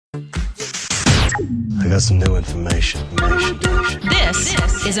I got some new information.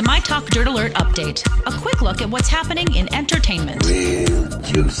 This is a My Talk Dirt Alert update. A quick look at what's happening in entertainment. Real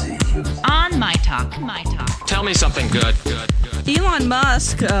juicy. On My Talk. Tell me something good. Elon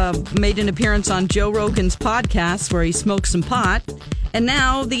Musk made an appearance on Joe Rogan's podcast where he smoked some pot. And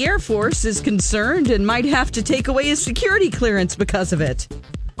now the Air Force is concerned and might have to take away his security clearance because of it.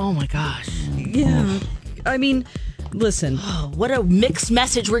 Oh, my gosh. Yeah. I mean, listen. Oh, what a mixed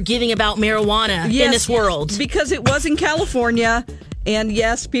message we're giving about marijuana in this world. Because it was in California. And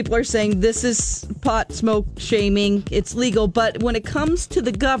yes, people are saying this is pot smoke shaming. It's legal. But when it comes to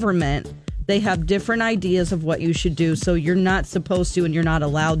the government, they have different ideas of what you should do. So you're not supposed to and you're not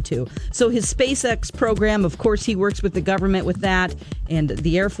allowed to. So his SpaceX program, of course, he works with the government with that. And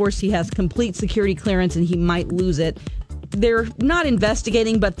the Air Force, he has complete security clearance and he might lose it. They're not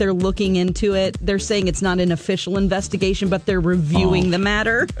investigating, but they're looking into it. They're saying it's not an official investigation, but they're reviewing the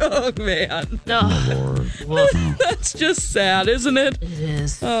matter. Oh, man. Oh, Lord. That's just sad, isn't it? It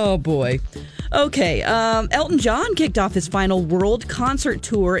is. Oh, boy. Okay, Elton John kicked off his final world concert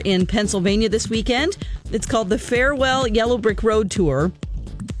tour in Pennsylvania this weekend. It's called the Farewell Yellow Brick Road Tour.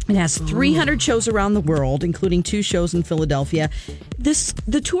 It has 300 shows around the world, including 2 shows in Philadelphia.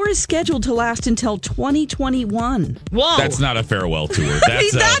 The tour is scheduled to last until 2021. Whoa. That's not a farewell tour.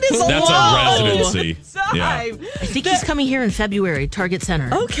 That's that's a residency. Yeah. I think he's coming here in February, Target Center.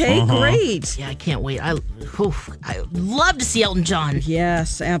 Okay, great. Yeah, I can't wait. I love to see Elton John.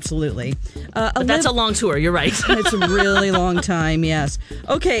 Yes, absolutely. But that's a long tour. You're right. It's a really long time, yes.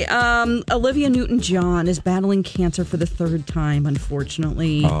 Okay, Olivia Newton John is battling cancer for the 3rd time,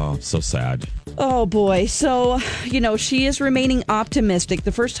 unfortunately. Oh, so sad. Oh, boy. So, she is remaining optimistic.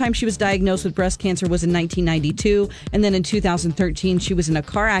 The first time she was diagnosed with breast cancer was in 1992. And then in 2013, she was in a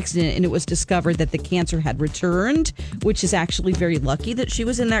car accident and it was discovered that the cancer had returned, which is actually very lucky that she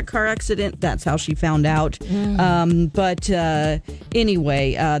was in that car accident. That's how she found out. But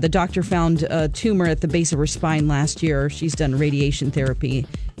anyway, the doctor found a tumor at the base of her spine last year. She's done radiation therapy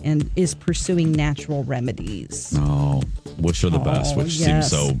and is pursuing natural remedies. Oh, wish her the best, which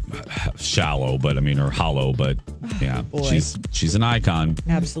yes. seems so shallow, but or hollow, but yeah, she's an icon.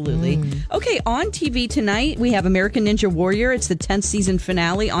 Absolutely. Okay, on TV tonight, we have American Ninja Warrior. It's the 10th season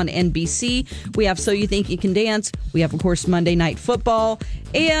finale on NBC. We have So You Think You Can Dance. We have, of course, Monday Night Football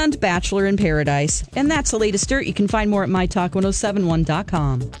and Bachelor in Paradise. And that's the latest dirt. You can find more at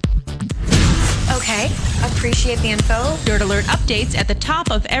mytalk1071.com. Okay, appreciate the info. Dirt Alert updates at the top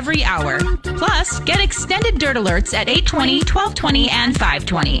of every hour. Plus, get extended Dirt Alerts at 8:20, 12:20, and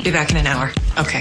 5:20. Be back in an hour. Okay.